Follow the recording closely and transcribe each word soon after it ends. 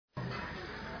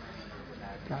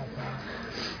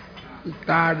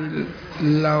ตา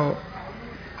เรา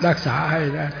รักษาให้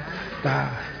นะตา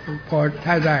พอใ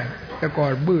ช้ได้แต่ก่อ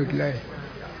นบืดเลย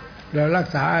เรารัก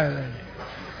ษาอะไร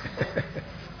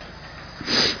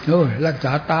โอ้ยรักษ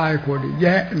าตาให้คนแ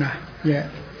ย่นะแย่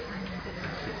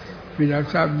มีนัก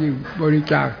ทราบยิ่งบริ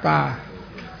จาคตา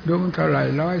ดูมันเท่าไหร่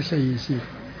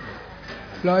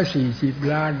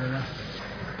140 ล้านนะ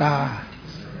ตา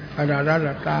ขนาดนั้นล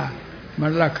ะตามั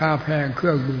นราคาแพงเค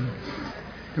รื่องมือ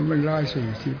ถึงมัน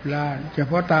140 ล้านเฉ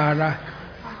พาะตานะ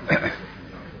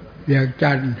เบียง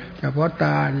จันทร์เฉพาะต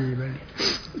านี่มัน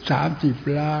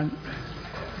30 ล้าน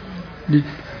ดิ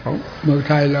ของเมือง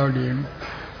ไทยเราดี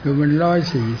ดูมัน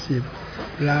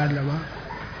140 ล้านแล้ววะ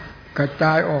กระจ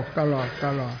ายออกตลอด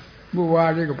เมื่อวา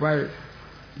นนี้ก็ไ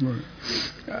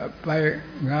ป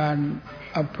งาน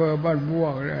อำเภอบ้านม่ว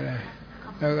งอะไร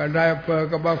แล้วก็ได้อำเภอ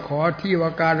ก็มาขอที่ว่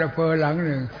าการอำเภอหลังห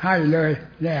นึ่งให้เลย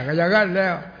แน่ก็อย่างนั้นแล้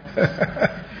ว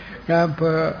อำเภ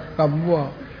อกำม่วง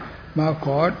มาข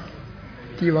อ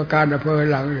ที่ว่าการอำเภอ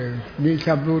หลังหนึ่งนี่ช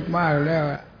ำรุดมากแล้ว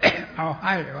เอาใ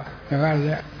ห้วะอย่างนั้นแ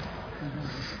หละ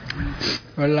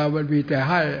เวลามันมีแต่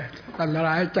ให้อันตร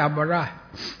ายจำมาได้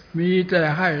มีแต่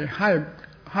ใ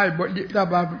ห้บทถ้า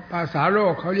ภาษาโล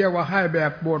กเขาเรียกว่าให้แบ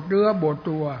บบทเนื้อบท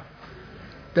ตัว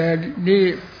แต่นี่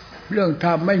เรื่องธร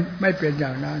รมไม่เป็นอย่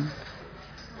างนั้น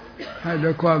ให้ด้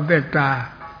วยความเมตตา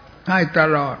ให้ต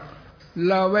ลอด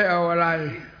เราไม่เอาอะไร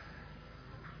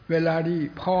เวลานี้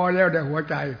พอแล้วในหัว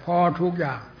ใจพอทุกอ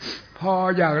ย่างพอ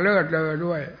อย่างเลิศเลอ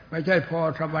ด้วยไม่ใช่พอ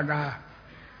ธรรมดา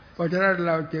เพราะฉะนั้นเ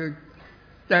ราจึง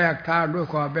แจกทานด้วย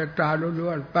ความเมตตาล้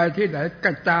วนๆไปที่ไหนก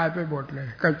ระจายไปหมดเลย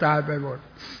กระจายไปหมด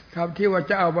คำที่ว่า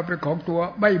จะเอามาเป็นของตัว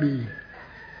ไม่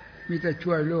มีแต่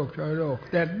ช่วยโลก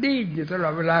แต่ดิ้นอยู่ตลอ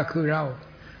ดเวลาคือเรา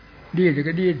ดิ้น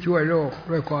ก็ดิ้นช่วยโลก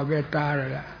ด้วยความเมตตาเล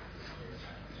ยแหละ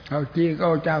เอาจริงเอ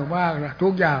าจังมากนะทุ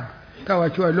กอย่างถ้าว่า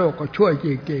ช่วยโลกก็ช่วยจ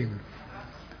ริง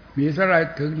ๆมีอะไร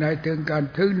ถึงไหนถึงกัน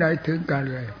ถึงไหนถึงกัน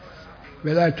เลยเว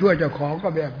ลาช่วยเจ้าของก็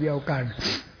แบบเดียวกัน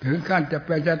ถึงขั้นจะไป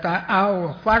จะตายเอา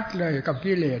ฟัดเลยกับ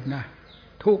กิเลสนะ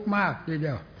ทุกข์มากทีเดี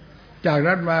ยวจาก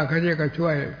นั้นมาเขาเรียกก็ช่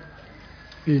วย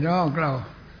พี่น้องเรา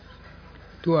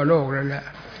ทั่วโลกเลยแหละ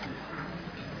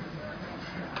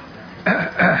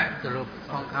สรุป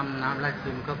ทองคำน้ำไหล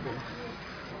ซึมครับผม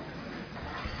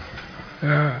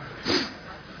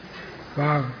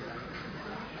ฟัง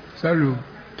สรุป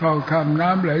ทองคำน้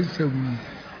ำไหลซึม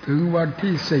ถึงวัน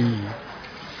ที่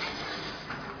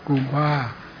4 กุมภาพัน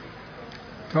ธ์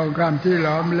ทองคำที่หล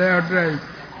อมแล้วได้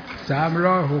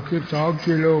362.5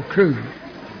 กิโล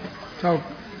เท่า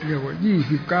เรียกว่า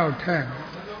29 แท่ง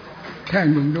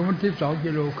หนึ่งมัน12.5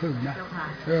 กิโลนะ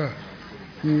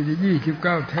มี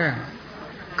29 แท่ง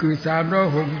คือ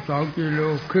362.5 กิโล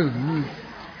นี่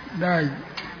ได้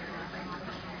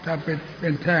ถ้าเป็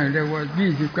นแท่งเรียกว่า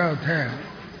29 แท่ง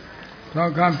ทอง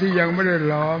คำที่ยังไม่ได้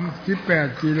หลอม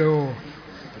18 กิโล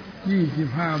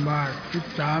25 บาท13 ส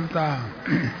ตางค์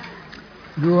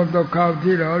รวมทองคำ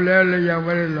ที่หลอมแล้วและยังไ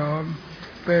ม่ได้หลอม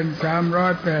เป็น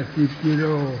380 กิโล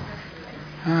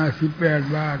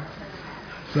58 บาท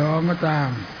2 สตาง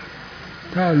ค์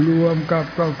ถ้ารวมกับ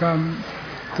ทองคำ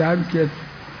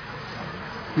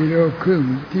37.5 กิโล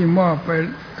ที่มอบไป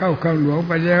เข้าคำหลวงไ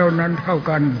ปแล้วนั้นเท่า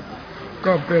กัน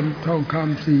ก็เป็นทองค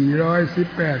ำ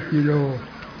418 กิโล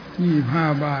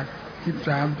25 บาท13 ส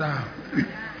ตางค์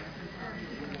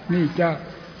นี่จา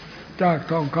ก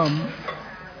ทองคำ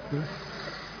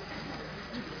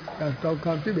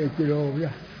11 กิโลเนี่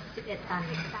ย11 ตัน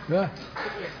เหรอ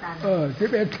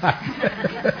11 ตัน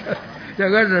อย่า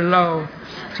งนั้นเรา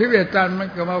11 ตันมัน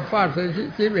ก็มาฟาดใส่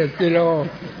11 กิโล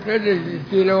แล้ว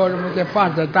กิโลมันจะฟาด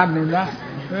ใส่ตันนึงนะ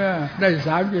ได้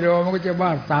3 กิโลมันก็จะฟ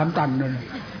าด3 ตันนึง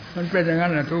มันเป็นอย่างนั้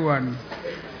นแหละทุกวัน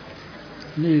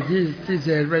นี่ที่เศ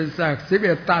ษไปสัก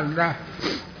11 ตันนะ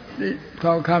นี่ท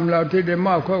องคำเราที่ได้ม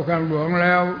อบเข้าคำหลวงแ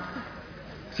ล้ว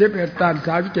11 ตัน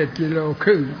37 กิโล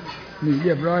นี่เ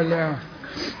รียบร้อยแล้ว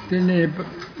ที่นี่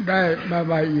ได้มา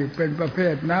ใบอีกเป็นประเภ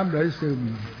ทน้ำไหลซึม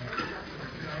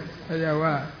เรียก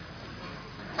ว่า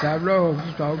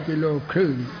362 กิโล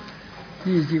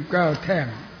29 แท่ง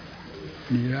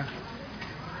นี่ละ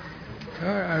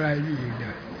อะไรนี่อีกเ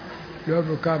นี่ยรวม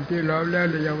ประกอบที่ล้อมแล้ว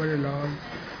เลยยังไม่ได้ล้อม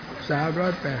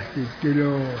380 กิโล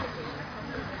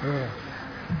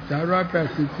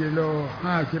380 กิโล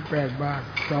58 บาท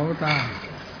2 สตางค์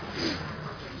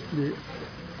นี่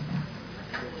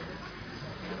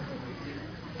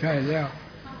ใช่แล้ว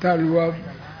ถ้ารวม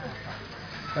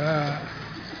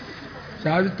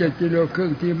37 กิโล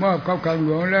ที่มอบเข้าคำหล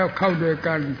วงแล้วเข้าโดย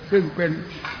กันซึ่งเป็น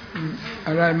อ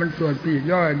ะไรมันส่วนปลีก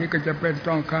ย่อยนี่ก็จะเป็นท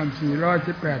องคำ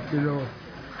418 กิโล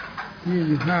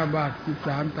25 บาท13 ส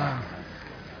ตางค์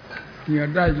เนี่ย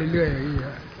ได้เรื่อยๆอย่างนี้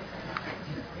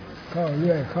เข้าเ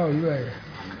รื่อย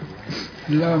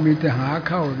แล้วมีแต่หา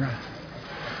เข้านะ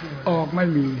ออกไม่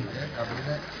มี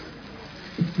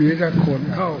แต่ขน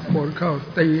เข้า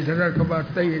ตีเท่านั้นเข้ามา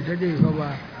ตีเท่านี้เข้าม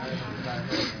า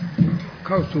เ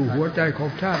ข้าสู่หัวใจของ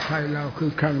ชาติไทยเราคื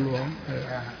อคลังหลวง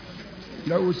แ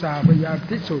ล้วอุตส่าห์พยายาม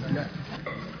ที่สุดแล้ว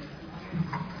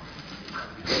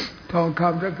ทองค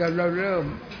ำถ้าเกิดเราเริ่ม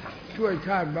ช่วยช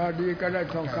าติมาดีก็ได้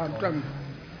ทองคำตั้ง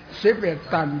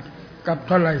11 ตันกับเ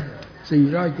ท่าไหร่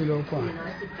400 กิโลกว่า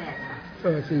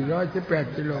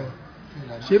418 กิโล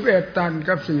11 ตัน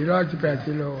กับ418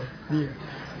 กิโลนี่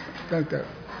ตั้งแต่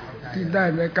ที่ได้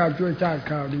ในการช่วยชาติ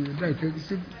ข่าวดีได้ถึง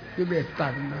11 ตั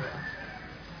นนะ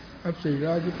ครับ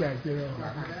418 กิโล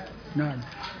นั่น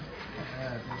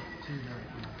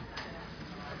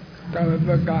การ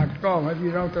ประกาศกล้องให้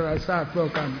พี่น้องตลาดทราบเพื่อ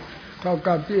กันเท่า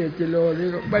กับที่กิโลนี้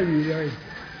ก็ไม่มีเลย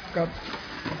กับ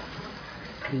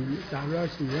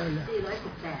300 นะ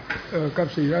กับ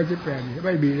418นี่ไ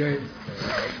ม่มีเลย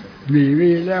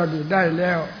มีแล้วนี่ได้แ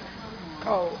ล้วเ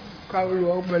ข้าหล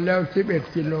วงไปแล้ว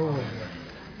11 กิโล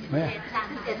แม่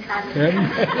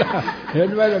เห็น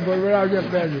ไว้แล้วบนเราจะ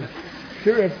เป็น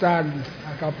11 ตัน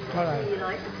กับเท่าไหร่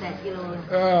418 กิโล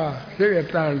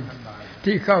11 ตัน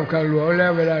ที่เข้าข้างหลวงแล้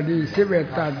วเวลานี้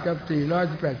11 ตันกับ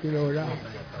418 กิโลแล้ว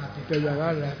เป็นอย่าง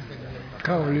นั้นแหละเ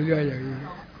ข้าเรื่อยๆอย่างนี้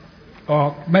ออ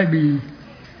กไม่มี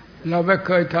เราไม่เ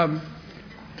คยท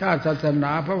ำชาติศาสน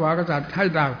าพระมหากษัตริย์ให้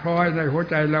ด่างพร้อยในหัว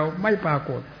ใจเราไม่ปรา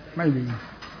กฏไม่มี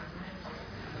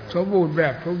สมบูรณ์แบ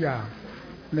บทุกอย่าง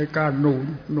ในการหนุ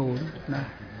นนะ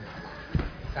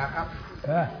ครับ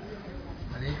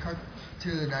อันนี้เขา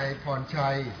ชื่อนายพรชั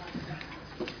ย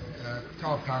ช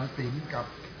อบทางศิลป์กับ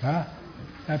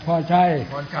นายพรชัย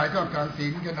ชอบทางศิ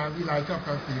ลป์กับนางวิไลชอบท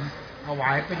างศิลป์ถว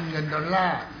ายเป็นเงินดอลลา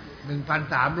ร์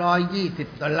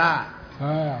 1,320 ดอลลาร์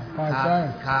พรชัย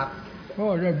ครับโอ้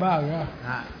ได้บ้างนะ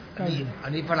อั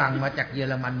นนี้ฝรั่งมาจากเยอ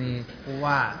รมนีผู้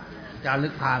ว่าจารึ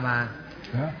กพามา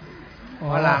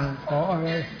ฝรั่งอะไร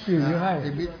ชื่อให้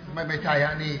ไม่ใช่ฮ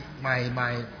ะนี่ใหม่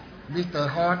มิสเตอ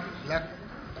ร์ฮอตและ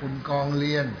คุณกองเ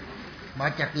รียนมา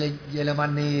จากเยอรม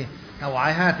นีถวาย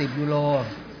50 ยูโร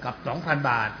กับ 2,000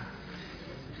 บาท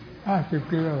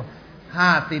50 กิโล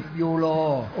50 ยูโร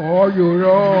ยูโร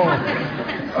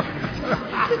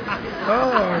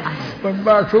มันม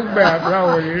าทุกแบบเรา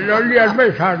เรียนไม่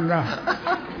ทันนะ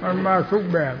มันมาทุก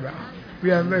แบบอะเ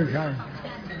รียนไม่ทัน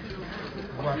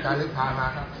ผู้ว่าจารึกพามา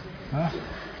ครับ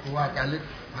ผู้ว่าจารึก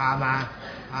พามา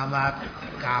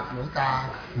กราบหลวงตา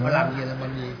ฝรั่งเยอรม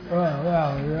นีฝรั่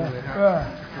งเ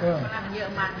ยอร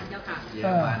มันเจ้าค่ะเยอ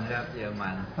รมันครับเยอรมั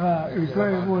นอีกช่วย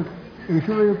พูด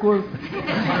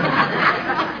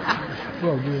บ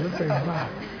อกอยู่ว่าเป็นบ้า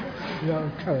เรา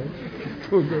เฉย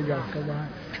พูดอย่างๆก็ว่า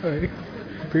เฉย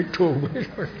ผิดถูกไม่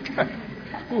สนใจ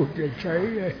พูดอย่างเฉย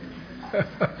เลย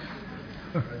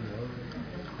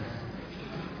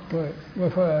เ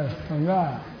พื่อทางหน้า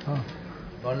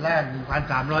ตอนแรก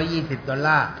 1,320 ดอลล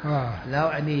าร์แล้ว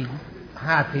อันนี้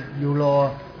50 ยูโร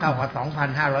เท่ากับ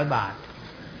 2,500 บาท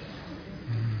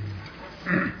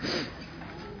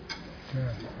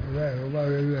ได้ว่า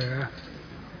เรื่อยๆนะ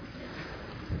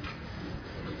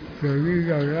เดี๋ยวนี้เ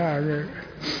รา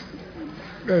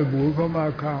ได้หมูเข้ามา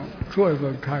ข้างช่วยค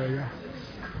นไทยนะ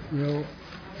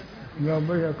เราไ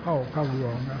ม่ได้เข้าข้างหล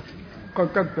วงนะก็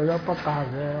ตั้งแต่เราประกาศ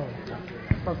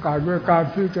ด้วยการ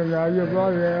พิจารณาเรียบร้อ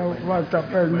ยแล้วว่าจะ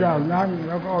เป็นอย่างนั้นแ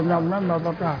ล้วก็เอานำนั้นมาป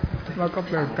ระกาศแล้วก็เ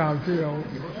ป็นตามที่เรา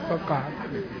ประกาศ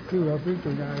ที่เราพิจ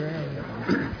ารณาแล้ว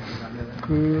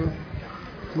คือ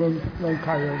เมืองไท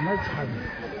ยไม่ทัน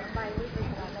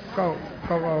ก็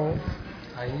เอา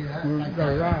ดอ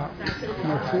ลลาร์ม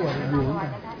าช่วยอยู่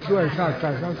ช่วยชาติไท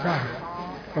ยทั้งชาติ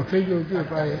ก็คิดอยู่ที่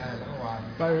ไ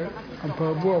ปอำเภ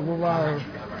อบัวว่า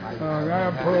แล้ว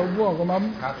อำเภอบัวก็มา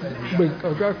บิดเอ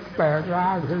าจะ8 ล้า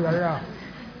นขึ้นไปแล้ว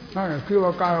นั่นคือว่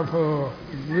าการอำเภอ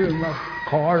เรื่องมา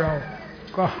ขอเรา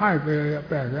ก็ให้ไป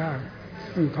8 ล้าน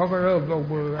เขาก็เริ่มลง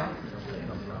มือแล้ว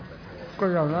ก็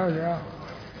อย่างนั้นแล้ว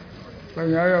เป็น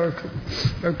ไงเ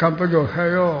ราทำประโยชน์ให้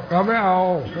โลกเราไม่เอา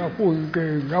เราพูดเก่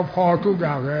งเราพอทุกอ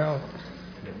ย่างแล้ว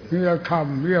นี่เราท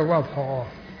ำเรียกว่าพอ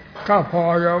ถ้าพอ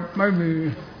แล้วไม่มี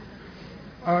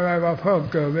อะไรมาเพิ่ม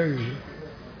เติมไม่มี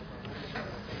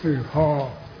พอ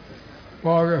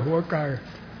ในหัวใจ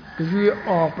ที่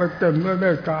ออกไปเต็มด้วยเม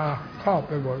ตตาครอบไ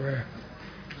ปหมดเลย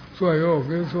ช่วยโลก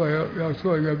นี้ช่วยเราช่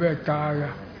วยด้วยเมตตาเนี่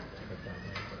ย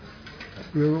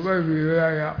หรือไม่มีอะไร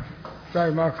อะได้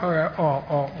มาเข้าไปออ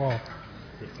ก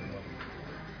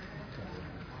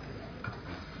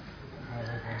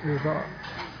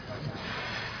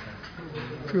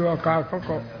คืออาการเขา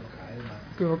ก็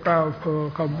คืออาการ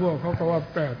คำพูดเขาก็ว่า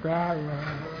8 ล้านมา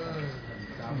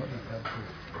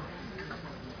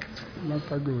มัน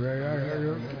ก็อยู่ได้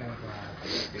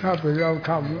ถ้าเป็นเรา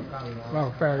ทำว่า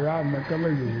8 ล้านมันก็ไ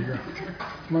ม่อยู่นะ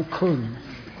มันขึ้น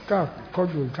ถ้าคน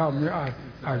อยู่ทำนี่อ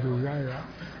าจอยู่ได้แล้ว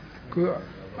คือ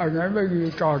อันไหนไม่มี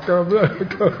ต่อเติมเรื่อย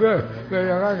เว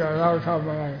ลาเราทำ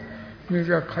อะไรมีแ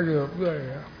ต่ขยับเรื่อย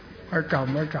ไม่จ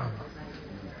ำ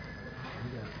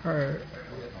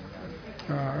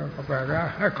ก็แปลว่า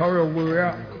ให้เขาลงมือแล้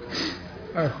ว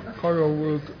เขาลงมื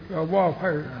อเราบอกใ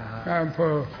ห้นายอำเภ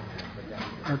อ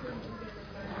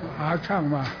หาช่าง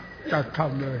มาจัดท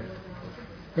ำเลย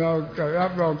เราจะรั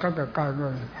บรองตั้งแต่การเงิ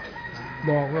น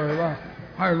บอกเลยว่า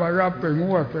ให้มารับไปง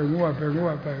วดไป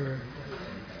เลย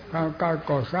ทางการ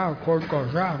ก่อสร้างคนก่อ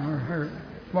สร้างให้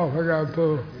มอบให้นายอำเภ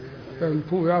อเป็น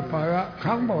ผู้รับภาระ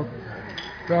ทั้งหมด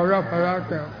เรารับภาระ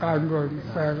แต่การเงิน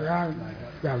8 ล้าน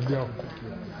อย่างเดียว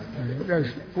ได้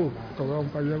พูดตกลง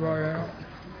ไปเรียบร้อยแล้ว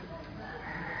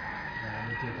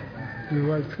หรือ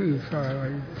ว่าชื่ออะไร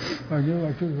วันนี้ว่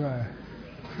าชื่ออะไร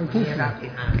วันที่5ค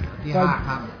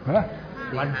รับ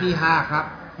วันที่5ครับ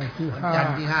วันจันท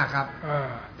ร์ที่5ครับ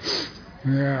เ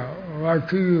นี่ยวัน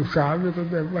ที่3นี่ก็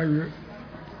เป็นวัน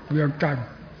เวียงจันทร์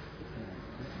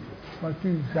วัน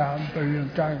ที่3ไปเวียง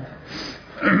จันทร์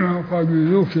พอมี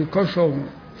ลูกศิษย์เขาส่ง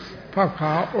ผ้าข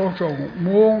าวส่ง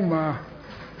มุ้งมา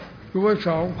ด้วย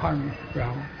2,000 หลั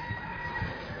ง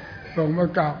ส่งมา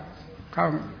จากทาง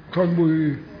ชลบุรี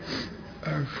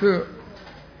เสื้อ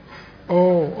โอ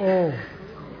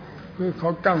คือเข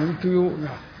าตั้งวิทยุน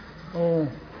ะ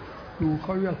ดูเข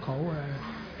าเรียกเขาอะไร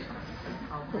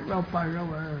เราไปแล้ว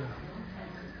ไง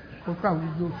เขาตั้งวิ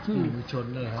ทยุที่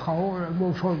เขาโม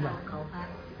ชนแบบเ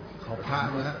ขาพระ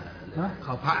เลยฮะเข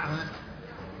าพระนะ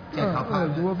ใช่เขาพระ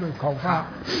ดูว่าเป็นเขาพระ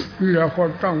มีหลายคน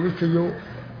ตั้งวิทยุ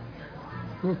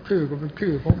ทุกที่ก็เป็น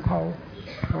ที่ของเขา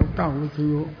ตั้งวิท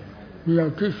ยุมีอย่า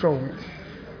งที่ส่ง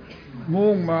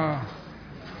มุ่งมา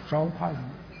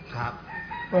2,000ครับ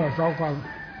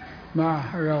2,000มาใ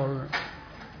ห้เร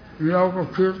าก็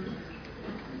คิด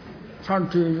ทัน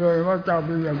ทีเลยว่าจะ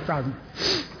มีอย่างจันทร์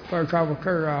ไปทำแ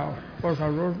ค่เราเพราะทา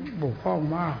งรถบกพร่อง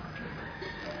มาก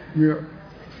เนี่ย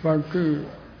วัน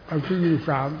ที่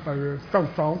23ไปต้อง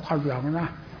2,000 หลังนะ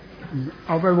เ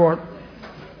อาไปหมด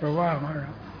แต่ว่าไม่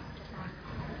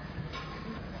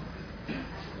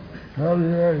เขาเ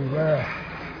รื่อย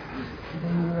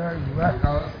เข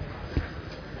า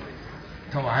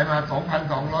ถวายมา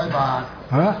 2,200 บาท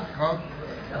เขา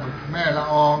แม่ละ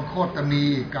อองโคตมี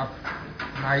กับ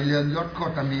นายเรืองยศโค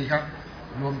ตมีครับ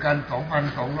รวมกัน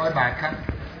 2,200 บาทครับ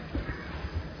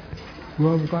ร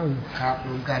วมกันครับร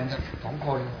วมกัน2 ค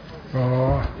น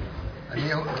อันนี้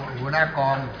หัวหน้าก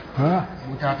อง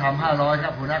บูชาธรรม500ครั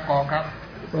บหัวหน้ากองครับ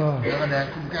แล้วก็แดง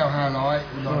คุ้มแก้ว500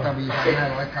อุดรธานี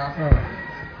500ครับ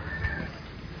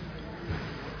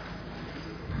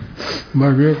เมื่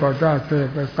อกี้ก็จะเตะ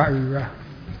ไปไกลนะ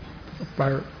ไ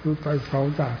ป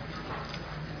2 จาก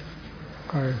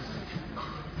ไกล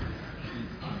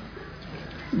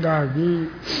ได้ที่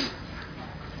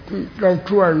เรา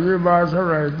ช่วยยี่มาเท่า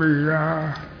ไหร่ปีนะ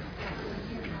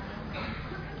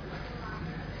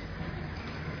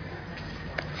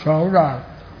2 จาก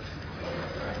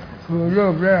คือเริ่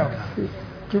มแรก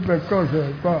ที่เป็นต้นเห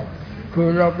ตุก็คือ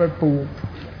เราไปปลูก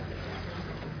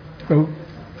ตึก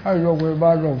ให้โรงพยาบ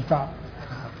าลหลวงตา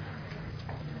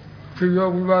ที่โร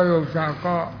งพยาบาลหลวงตา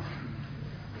ก็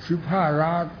15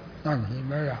 ล้านนั่นเห็นไ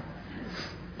หมล่ะ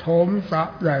ถมสระ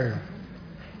ใหญ่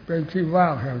เป็นที่ว่า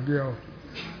งแห่งเดียว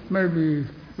ไม่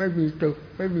มีตึก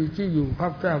ไม่มีที่อยู่พั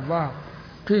กแก้มว่าง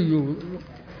ที่อยู่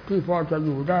ที่พอจะอ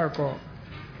ยู่ได้ก็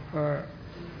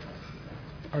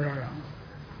อะไรล่ะ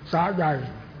สระใหญ่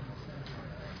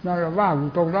นั่นแหละว่างอ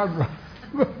ยู่ตรงนั้น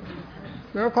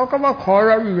แล้วเขาก็มาขอเ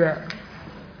ราอีกแหละ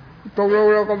ตรง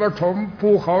เราก็มาถมภู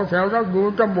เขาแถวนั้นดู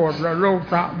จะหมดแล้วโลง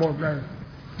สระหมดเลย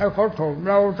ให้เขาถม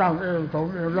เราตั้งเองถม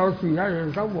เองเราเสียเอง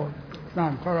ทั้งหมดนั่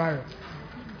นเท่าไร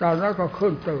จากนั้นก็ขึ้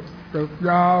นตึก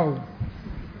ยาว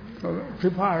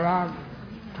15 ล้าน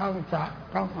ทั้งสระ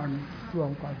ทั้งอันรว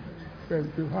มกันเป็น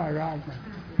15 ล้าน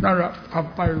นั่นแหละขับ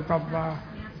ไปกลับมา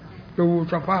ดู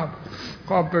สภาพ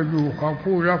ก็เป็นอยู่ของ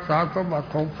ผู้รักษาสมบัติ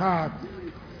ของชาติ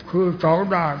คือ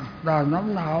2 ด่านน้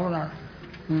ำหนาวนะ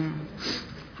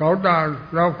2 ด่าน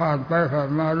เราผ่านไปผ่าน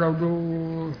มาเราดู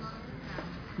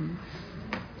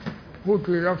ผู้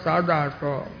ที่รักษาด่าน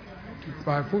ก็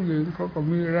ฝ่ายผู้หญิงเขาก็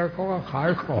มีแล้วเขาก็ขาย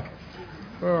ของ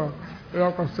เรา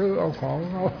ก็ซื้อเอาของ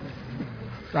เขา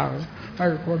สั่งให้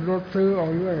คนรถซื้อเอา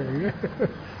เรื่อย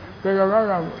แต่อย่างนั้น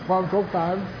ความสงสา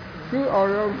รซื้อเอา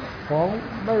แล้วของ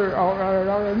ไม่เอาอะไรเ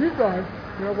รานิดหน่อย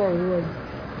แล้วก็รวม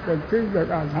เป็นทิ้งเป็น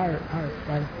อ่านให้ไป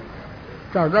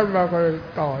จากนั้นมาก็เลย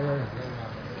ต่อเลย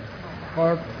พอ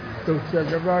ตึกเสร็จ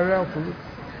เรียบร้อยแล้วผม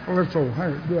ก็ส่งให้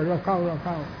เดือนละเข้า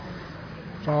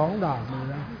 2 ด่านเลย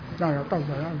นะนั่นเราต้องไ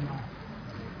ปนั่นมา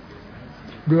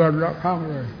เดือนละครั้ง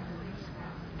เลย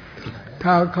ท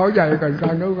างเขาใหญ่กันท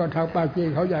างนู้นกับทางปาจีน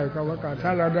เขาใหญ่กันว่ากันถ้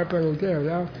าเราได้ไปกรุงเทพ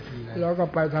แล้วเราก็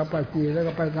ไปทางปาจีนแล้ว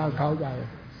ก็ไปทางเขาใหญ่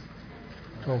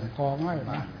ส่งของให้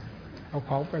นะเอา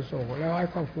ของไปส่งแล้วให้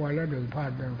ครอบครัวละ1,000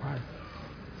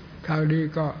 ทางนี้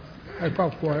ก็ให้ครอ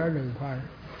บครัวละ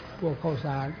1,000พวกข้าวส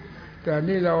ารแต่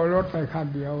นี่เรารถไปคัน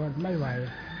เดียวมันไม่ไหว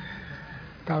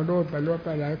ทางโน้นไปรถไป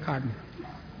หลายคัน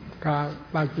ทาง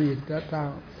ปาจีนและทาง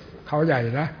เขาใหญ่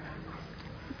นะ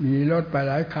มีรถไป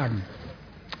หลายคัน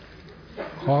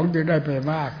ของจึงได้ไป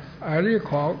มากอันนี้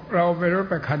ของเราไปรถ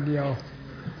ไปคันเดียว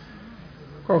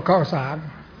ก็ข้าวสาร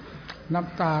น้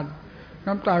ำตาล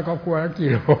ครอบครัวละ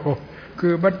กี่โลคื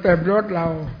อมันเต็มรถเรา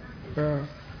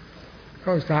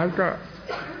ข้าวสารก็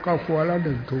ครอบครัวละ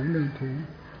1 ถุง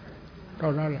เท่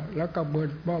านั้นแหละแล้วก็เบิด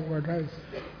มอบกันให้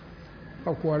คร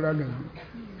อบครัวละ1,000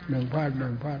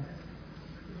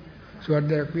ส่วน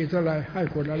เด็กมีเท่าไรให้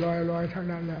คนละ100ทั้ง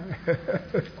นั้นแหละ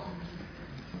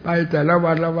ไปแต่ละ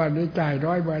วันนี้จ่าย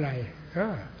น้อยเมื่อไหร่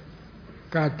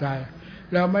การจ่าย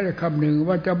แล้วไม่ได้คำนึง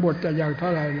ว่าจะหมดจะอย่างเท่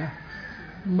าไหร่นะ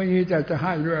มีแต่จะใ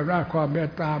ห้ด้วยอำนาจความเม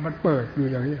ตตามันเปิดอยู่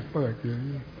อย่างนี้เปิดอยู่อย่าง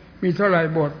นี้มีเท่าไหร่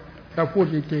หมดเราพูด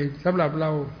จริงๆสำหรับเรา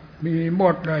มีหม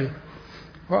ดเลย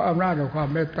เพราะอำนาจของความ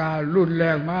เมตตารุนแร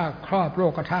งมากครอบโล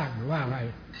กธาตุว่าไง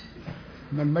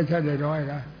มันไม่ใช่น้อย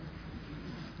ๆนะ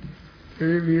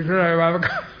มีเท่าไหร่มั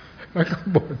นก็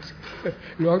บท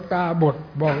หลวงตาบท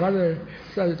บอกว่าเลย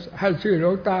ให้ชื่อหล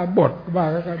วงตาบทว่า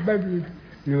กันไม่มี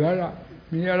เหลือละ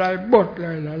มีอะไรบทเล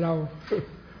ยแล้วเรา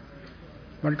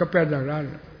มันก็เป็นอย่างนั้น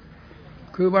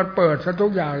คือมันเปิดซะทุ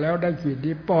กอย่างแล้วได้ขีด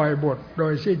นี้ปล่อยบทโด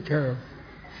ยสิ้นเชิง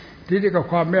ที่นี่ก็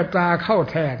ความเมตตาเข้า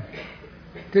แทน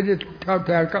ที่นี่เข้าแ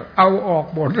ทนก็เอาออก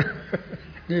หมด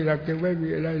นี่แหละจึงไม่มี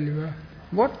อะไรเหลือ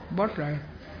บดเลย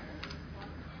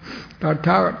ตอนเ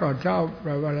ช้า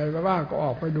อะไรบ้างก็อ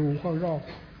อกไปดูข้างนอก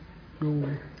ดู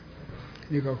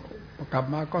นี่ก็กลับ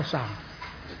มาก็สั่ง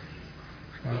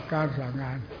การสั่งง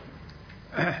าน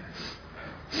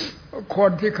ค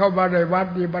นที่เข้ามาในวัด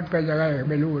นี่มันเป็นยังไง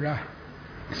ไม่รู้นะ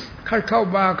ขั้นเข้า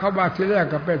มาทีแรก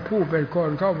ก็เป็นผู้เป็นคน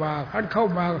เข้ามาขั้นเข้า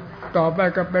มาต่อไป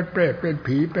ก็เป็นเปรตเป็น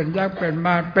ผีเป็นยักษ์เป็นม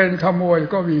ารเป็นขโมย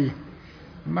ก็มี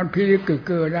มันพิลึกเ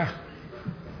กินนะ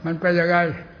มันเป็นยังไง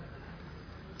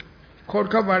คน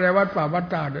เข้ามาในวัดป่าวัด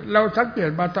ตาเราสังเก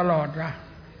ตมาตลอดนะ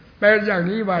เป็นอย่าง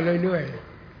นี้มาเรื่อย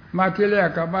ๆมาที่แรก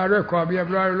ก็มาด้วยความเรียบ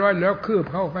ร้อยแล้วคืบ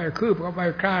เข้าไป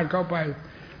คลานเข้าไป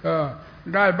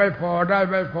ได้ไม่พอ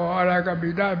อะไรก็มี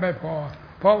ได้ไม่พอ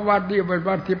เพราะวัดนี้เป็น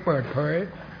วัดที่เปิดเผย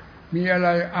มีอะไร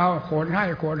เอาขนให้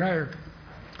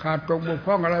ขาดตรงบกพ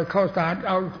ร่องอะไรข้าวสารเ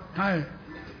อาให้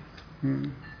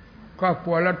ครอบค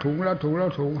รัวละถุง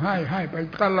ให้ไป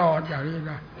ตลอดอย่างนี้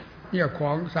นะเนี่ยข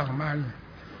องสั่งมา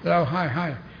เราให้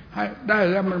ได้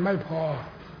แล้วมันไม่พอ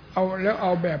เอาแล้วเอ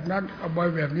าแบบนั้นเอา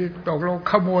แบบนี้ตกลง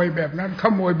ขโมยแบบนั้นข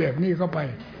โมยแบบนี้เข้าไป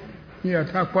เนี่ย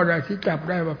ถ้าคนใดที่จับ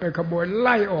ได้ว่าเป็นขโมยไ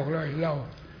ล่ออกเลยเรา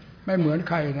ไม่เหมือน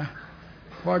ใครนะ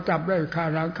พอจับได้คา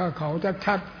หลังคาเขา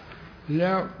ชัดๆแ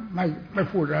ล้วไม่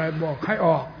พูดอะไรบอกให้อ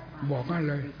อกบอกงั้น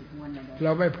เลยเร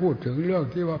าไม่พูดถึงเรื่อง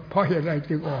ที่ว่าเพราะเหตุอะไร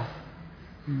จึงออก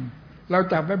เรา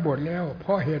จับไม่หมดแล้วเพ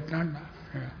ราะเหตุนั้น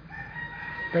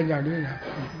เป็นอย่างนี้นะ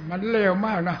มันเลวม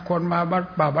ากนะคนมาบัด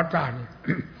ป่าบัดตานี่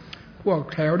พวก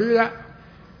แถวนี้ละ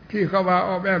ที่เขามา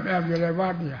แอบอยู่ในวั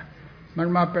ดเนี่ยมัน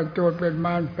มาเป็นโจรเป็นม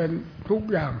ารเป็นทุก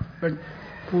อย่างเป็น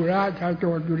ผู้ร้ายชายโจ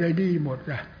รอยู่ในดีหมด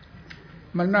นะ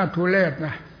มันน่าทุเรศน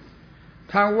ะ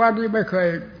ทางวัดนี่ไม่เคย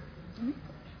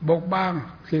บกบาง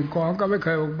สิ่งของก็ไม่เค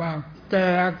ยบกบางแจ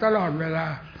กตลอดเวลา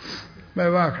ไม่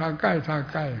ว่าทางใกล้ทาง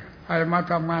ไกลใครมา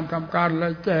ทำงานทำการเล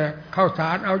ยแจกข้าวสา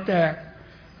รเอาแจก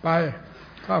ไป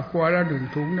ครอบครัวละ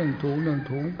1 ถุ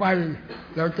งไป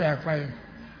แล้วแจกไป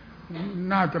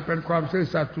น่าจะเป็นความซื่อ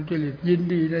สัตย์สุจริตยิน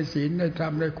ดีในศีลในธรร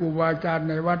มในครูบาอาจารย์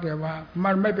ในวัดแต่ว่า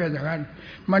มันไม่เป็นอย่างนั้น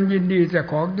มันยินดีแต่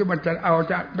ของที่มันจะเอา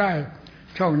จะได้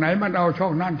ช่องไหนมันเอาช่อ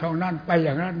งนั้นไปอ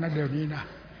ย่างนั้นนะเดี๋ยวนี้นะ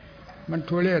มัน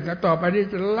ทุเรศนะต่อไปนี้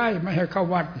จะไล่ไม่ให้เข้า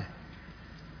วัด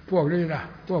พวกนี้นะ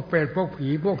พวกเปรตพวกผี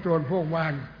พวกโจรพวกวา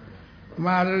นม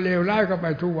าเลวร้ายก็ไป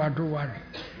ทุกวัน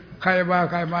ใคร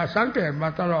มาสังเกตมา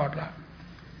ตลอดละ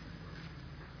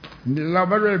เรา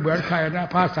ไม่ได้เหมือนใครนะ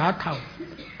ภาษาเถ่า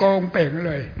โกงเป่งเ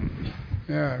ลย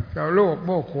เจ้าโลกโม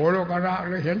โหโลกระ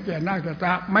เลยเห็นแก่หน้าแก่ต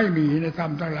าไม่มีในธรร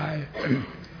มทั้งหลาย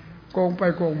โกงไป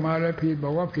โกงมาแล้วผิดบ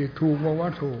อกว่าผิดถูกบอกว่า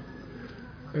ถูก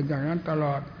เป็นอย่างนั้นตล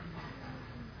อด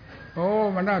โอ้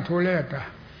มันน่าทุเรศอ่ะ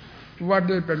วัด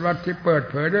นี้เป็นวัดที่เปิด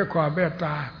เผยด้วยความเมตต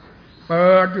าเปิ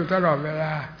ดอยู่ตลอดเวล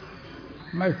า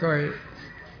ไม่เคย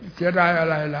เสียดายอะ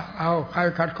ไรล่ะเอาใคร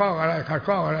ขัดข้องอะไร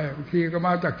บางทีก็ม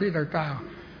าจากที่ต่าง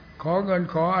ๆขอเงิน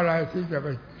ขออะไรที่จะไป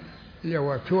เรียก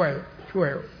ว่าช่วย ช่วย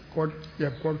คนเจ็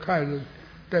บคนไข้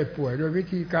ได้ป่วยโดยวิ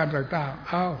ธีการต่าง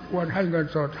ๆควรให้เงิน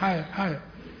สดให้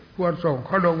ควรส่งเ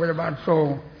ข้าโรงพยาบาลส่ง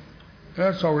แล้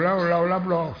วส่งแล้วเรารับ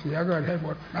รองเสียเงินให้หม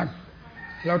ดนั่น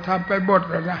เราทำไปหมด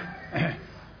แล้วนะ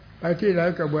ไปที่ไหน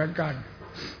ก็เหมือนกัน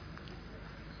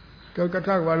จนกระ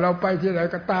ทั่งว่าเราไปที่ไหน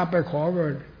ก็ตามไปขอเงิ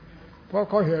นเพราะ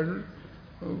เขาเห็น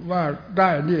ว่าได้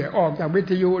นี่ออกจากวิ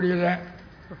ทยุนี่แหละ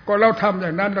ก็เราทำอย่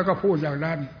างนั้นแล้วก็พูดอย่าง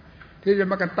นั้นที่จะ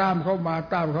มากันตามเขาม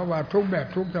าทุกแบบ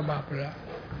ทุกฉบับแล้ว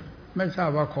ไม่ทราบ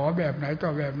ว่าขอแบบไหนต่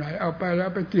อแบบไหนเอาไปแล้ว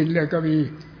ไปกินเลยก็มี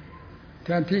แท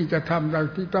นที่จะทำดัง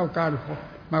ที่ต้องการ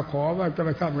มาขอว่าจะไ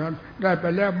ปทำนั้นได้ไป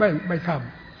แล้วไม่ท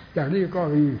ำอย่างนี้ก็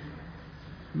มี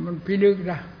มันพิลึก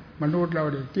นะมนุษย์เรา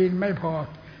เนี่ยกินไม่พอ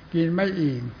กินไม่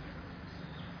อิ่ม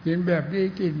กินแบบนี้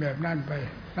กินแบบนั่นไป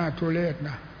น่าทุเรศน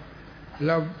ะเ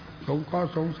รา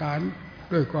สงสาร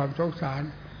ด้วยความสงสาร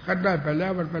คันได้ไปแล้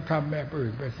วมันไปทำแบบอื่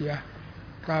นไปเสีย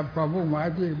ตามความมุ่งหมาย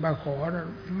ที่มาขอนะ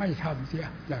ไม่ทำเสีย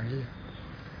อย่างนี้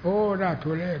โอ้น่า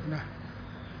ทุเรศนะ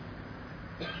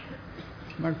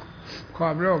มันควา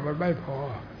มโลภมันไม่พอ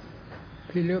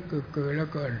พี่เลือกเกินแล้ว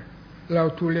เกินเรา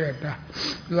ทุเรศนะ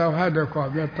เราให้ด้วยความ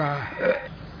เมตตา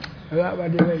แล้ววัน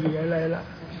นี้ไม่มีอะไรละ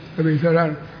ก็มีเท่านั้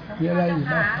นมีอะไรอีก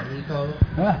ไหมมีเขา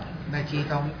แม่ชี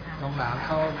ทองหลางเข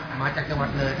ามาจากจังหวัด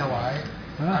เลยถวาย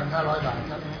1,500 บาท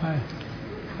ครับ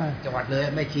จังหวัดเลย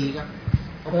แม่ชีครับ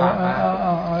เขาฝากมา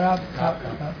ครับ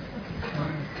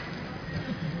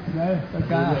ไหนประ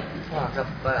กาศพ่อครับ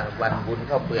ว่าวันบุญ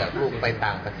ข้าวเปลือกลูกไปต่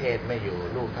างประเทศไม่อยู่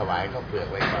ลูกถวายข้าวเปลือก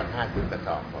ไว้ก่อน50 กระส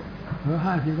อบครับ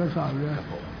50 กระสอบเลย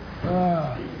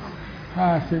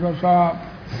50 กระสอบ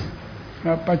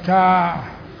ประชา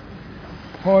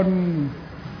พล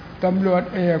ตำรวจ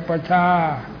เอกประชา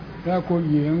และคุณ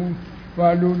หญิงวา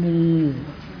รุณี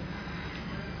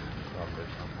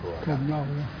ผมนอก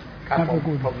ครับ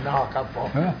ผมนอกครับผ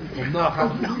มนอกครับ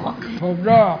ผม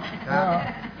นอก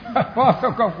พ่อ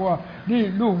ครอบครัวนี่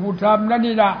ลูกบุญธรรมนั่น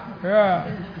นี่นะ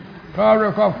พร้อมด้ว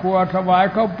ยครอบครัวถวาย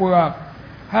ข้าวเปลือก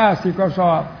50 กระ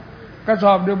ส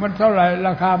อบนึงมันเท่าไหร่ร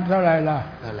าคาเท่าไหร่ล่ะ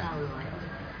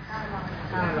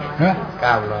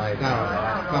900 ครั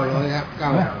บ900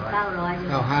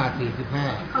 95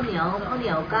 45ข้าวเหนียว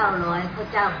900ข้าว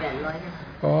เจ้า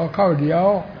800ข้าวเหนียว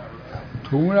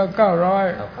ถุงละ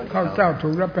900ข้าวเจ้าถุ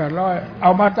งละ800เอ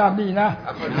ามาตามนี้นะ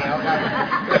ข้าวเหนียวครับ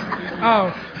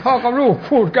พ่อกับลูก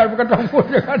พูดกันมันก็ต้องพูด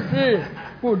อย่างนั้นสิ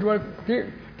พูดว่า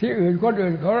ที่อื่นคน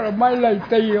อื่นเขาไม่ไล่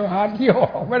ตีหาที่ออ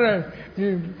กไม่ได้นี่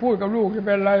พูดกับลูกจะเ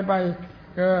ป็นไรไป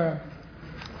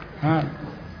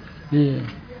นี่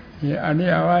อันนี้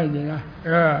เอาไว้นี่นะ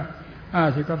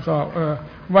50 กระสอบ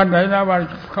วันไหนนะวัน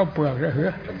ข้าวเปลือกเหรอ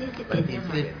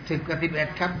10 กับ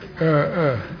 11ครับ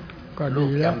ก็ดี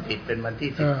แล้วผิดเป็นวันที่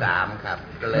13ครับ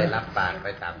ก็เลยรับปากไป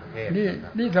ต่างประเทศ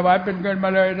นี่ถวายเป็นเงินมา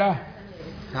เลยนะ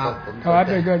ครับถวาย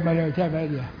เป็นเงินมาเลยใช่ไหม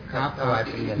เดี๋ยวครับถวายเ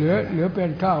ป็นเงินหรือเป็น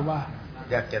ข้าวว่า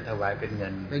อยากจะถวายเป็นเงิ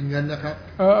นนะครับ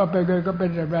เป็นเงินก็เป็น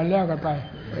แบบแล้วกันไป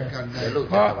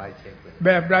เพราะแบ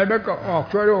บไรมันก็ออก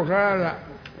ช่วยโลกเท่านั้นแหละ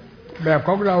แบบข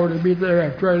องเราเนี่ยมีแต่แบ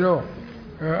บช่วยโลก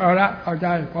เอาละเอาใจ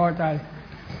พอใจ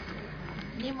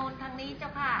นิมนต์ทางนี้เจ้า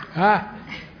ค่ะ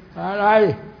อะไร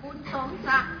คุณสม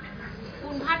ศักดิ์คุ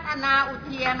ณพัฒนาอุเ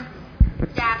ทียน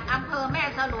จากอำเภอแม่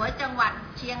สลวยจังหวัด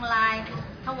เชียงราย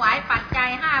ถวายปัจจัย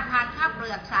 5,000 ข้าวเป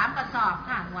ลือก3 กระสอบ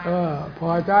ค่ะวันพ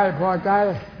อใจ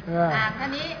ที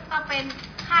นี้ก็เป็น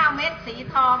ข้าวเม็ดสี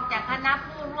ทองจากคณะ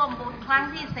ผู้ร่วมบุญครั้ง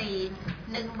ที่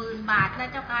4 10,000 บาทนะ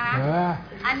เจ้าค่ะ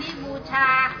อันนี้บูชา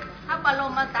พระบร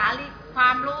มสารีควา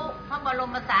มรู้พระบร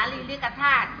มสารีริกธ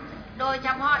าตุโดยเฉ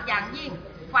พาะอย่างยิ่ง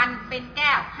ฟันเป็นแ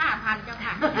ก้ว 5,000 เจ้า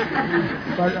ค่ะ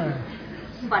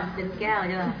ฟันเป็นแก้วใ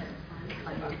ช่ไหม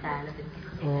ฟันตายแล้วเป็น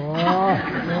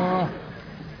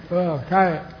ใช่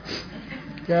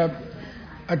แก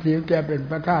อาทิตย์แกเป็น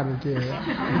พระธาตุจริง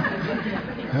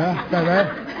ๆใช่ไหม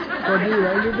คนนี้ไหน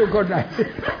หรือเป็นคนไหน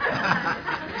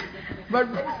มัน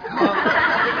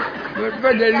ไ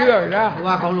ม่ได้เรื่องนะ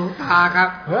ว่าของหลวงตาครับ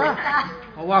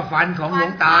เพราะว่าฟันของหลว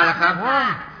งตาแหละครับ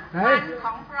ฟันข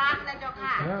องพระนะเจ้าค่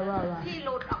ะที่ห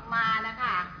ลุดออกมานะค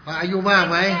ะอายุมาก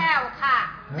ไหมแก้วค่ะ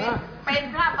เป็น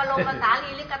พระบรมสารี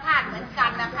ริกธาตุเหมือนกั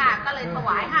นนะคะก็เลยถว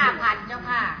าย 5,000 เจ้า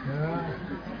ค่ะ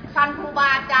ฟันครูบา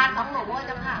อาจารย์ของหนูเ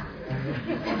จ้าค่ะ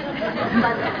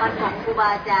ฟันของครูบา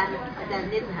อาจารย์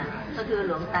นิดค่ะก็คือห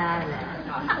ลวงตาแหละ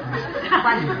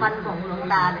ฟันของหลวง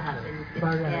ตาเนี่ยค่ะเป็น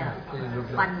แก้ว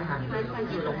ฟันหันไม่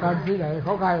อยู่ลงฟันที่ไหนเข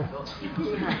าใคร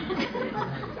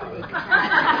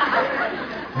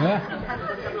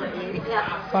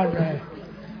ฟันอะไร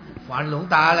ฟันหลวง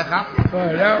ตาแหละครับ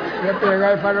แล้วเป็นไง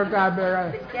ฟันหลวงตาเป็นไง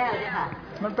เป็นแก้วเนี่ยค่ะ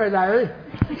มันไปไหน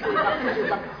อยู่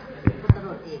กับตำร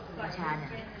วจเอกประชาเนี่ย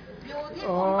อยู่ที่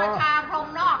คุณประชาพรหม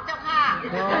นอกเจ้าค่ะ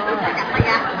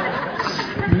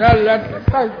นั่นแหละ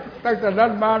ตั้งแต่นั้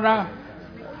นมานะ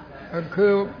คื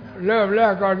อเริ่มแร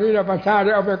กก่อนที่เราประชาไ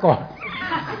ด้เอาไปก่อน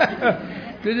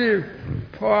ทีนี้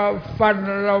พอฟัน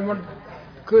เรามัน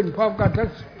ขึ้นพร้อมกัน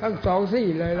ทั้งสองซี่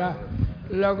เลยนะ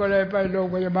เราก็เลยไปโรง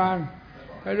พยาบาล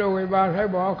ให้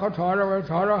บอกเขาถอนเร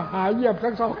าหายเยียบ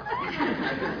ทั้งสอง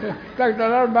ตั้งแต่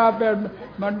นั้นมาเป็น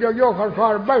มันโยกคอ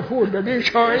นไม่พูดเดี๋ยวนี้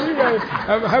เฉยเลย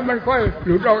ให้มันค่อยห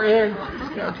ลุดออกเอง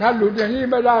ถ้าหลุดอย่างนี้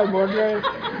ไม่ได้หมดเลย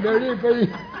เดี๋ยวนี้ไป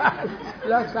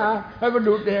รักษาให้มันห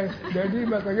ลุดเองเดี๋ยวนี้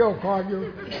มันก็โยกคออยู่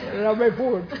เราไม่พู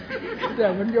ดแต่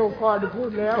มันโยกคอจะพูด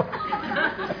แล้ว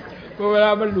เวล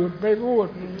ามันหลุดไม่พูด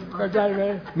เข้าใจไหม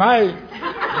ไม่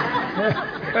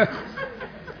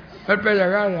มันเป็นอย่า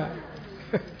งนั้นแหละ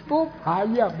ปุ๊บหาย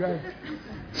เยียบเลย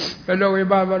ไปโรงพย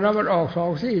าบาลวันนั้นมันออกสอ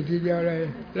งซี่ทีเดียวเลย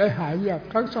แล้วหายเยียบ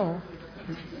ทั้งสอง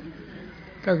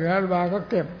ตั้งแต่นั้นมาก็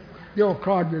เก็บโยกค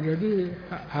ลอดอยู่เดี๋ยวนี้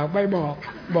หากไม่บอก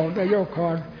แต่โยกคลอ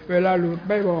ดเวลาหลุด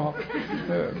ไม่บอก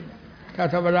ถ้า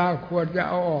ธรรมดาควรจะ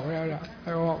เอาออกแล้วล่ะเอ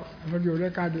าออกมันอยู่ใน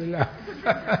การดีแล้ว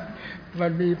มั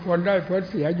นมีผลได้ผล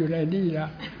เสียอยู่ในนี่ละ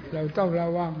เราต้องระ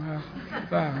วังนะ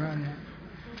ว่างั้น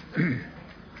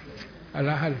อะไร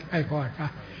ให้พอนะ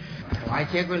ถวาย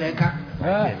เช็คไว้เลยครับเ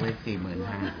ช็คไว้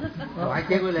45,000ถวายเ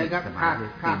ช็คไว้เลยครับค่า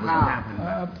ข้าว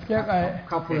เช็คไอ้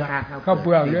ข้าวเปลื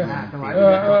อกเนี่ย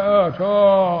โธ่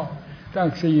ตั้ง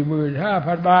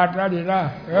45,000 บาทนะดินะ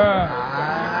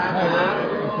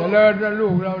เจริญนะลู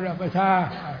กเราเนี่ยประชา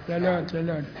เจริญ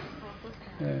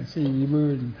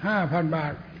45,000 บา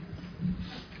ท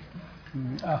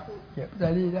เก็บได้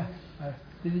ดีนะ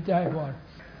ดีใจพอ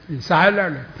สายแล้ว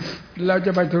เนี่ยเราจ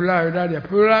ะไปธุระอยู่ได้เนี่ยเ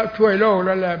พื่อช่วยโลก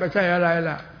นั่นแหละไม่ใช่อะไร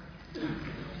ล่ะ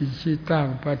อิชิตัง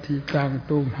ปฏิตัง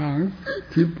ตุมหัง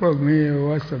ทิปเมว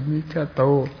ะสมิจโต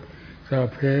สัพ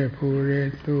เพภูเร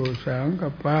ตุสังก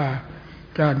ปา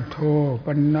จันโทป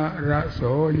นะระโส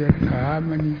ยถาม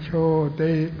ณิโช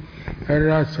ติร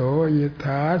ะโสยถ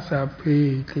าสัพพิ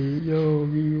ติโย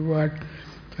วิวัต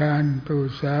จันตุ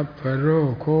สัพพโร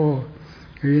โค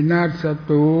วินาศ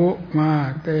ตุมา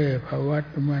เตภวั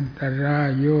ตมันตราย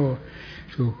โย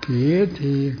สุขี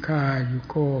ทีฆายุ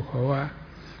โกภวะ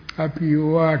อภิ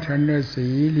วาทนสี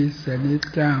ลิสนิ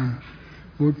จัง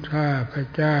พุทธาภ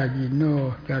จายิโน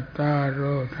จัตตารโอ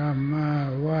ธรรมา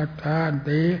วัฏาน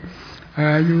ติอ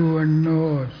ายุวันโน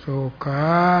สุ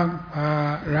ขังภา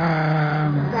ลัง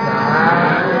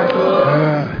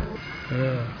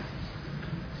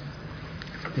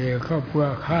เดี๋ยวครอบครัว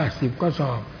50 ก็ส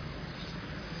อบ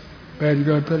เป็นเ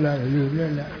งินเท่าไหร่อยู่เรื่อ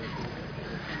ยแหละ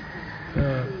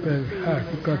เป็น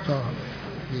50 ก็สอบ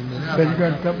เป็นเงิ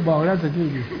นจะบอกแล้วตะกี้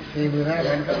ดิ45,000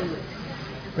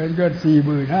เป็นเงิน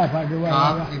45,000ด้วยว่า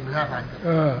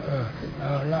45,000เอ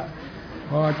าละ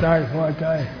พอใจ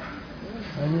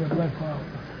อันนี้ไม่พอ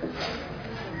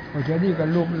จะนี่กัน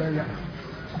ลุกเลยล่ะ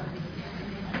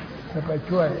จะไป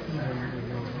ช่ว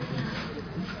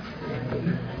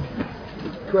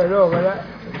ยโลกกันแล้ว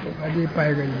อันนี้ไป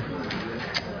กันอยู่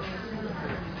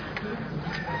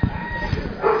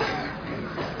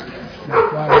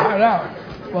มาแล้ว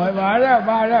ปล่อยมาแล้วเอา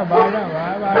มาแล้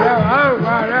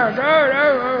ว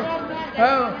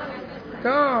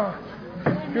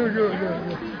ดู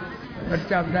มัน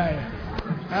จำได้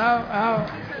เอ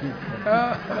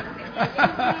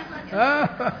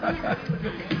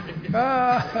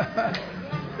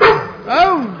า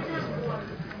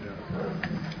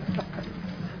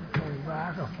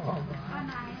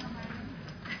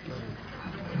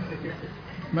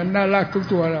มันน่ารักทุก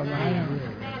ตัวแล้วหม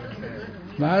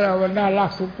าเรามันน่ารัก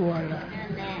ทุกตัวแล้ว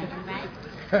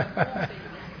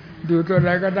ดูตัวไหน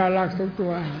ก็น่ารักทุกตั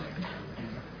ว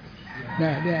เนี่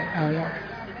ยเอาแล้ว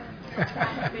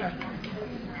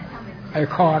ไอ้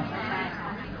คอร์ด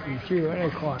ชื่อว่าไอ้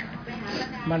คอร์ด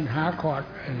มันหาคอร์ด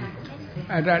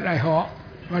ไอ้เหาะ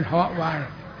มันเหาะว่า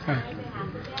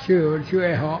ชื่อไ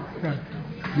อ้เหาะ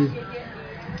นี่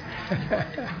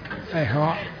ไอ้เหา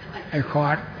ะไอ้คอ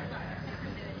ร์ด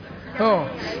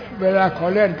เวลาเขา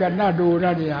เล่นกันน่าดูน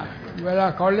ะเนี่ยเวลา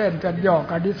เขาเล่นกันหยอก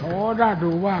กันที่โถน่า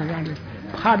ดูว่ากัน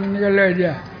พันกันเลยเ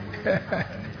นี่ย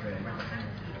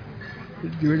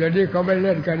อยู่อย่างนี้เขาไม่เ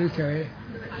ล่นกันเฉย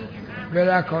เว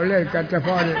ลาเขาเล่นกันเฉพ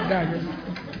าะเนี่ยได้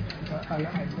อะไร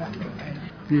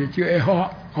นี่ชื่อไอ้เห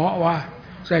าะว่า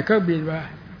ใส่เครื่องบินมา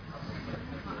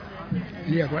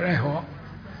เรียกว่าไอ้เหาะ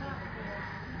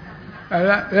อะไ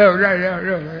รเร็วได้แล้ว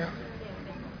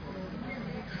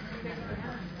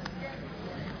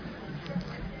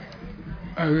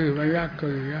มันยากเกิ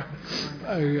น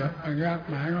มันยาก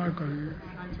หมาน้อยเกิน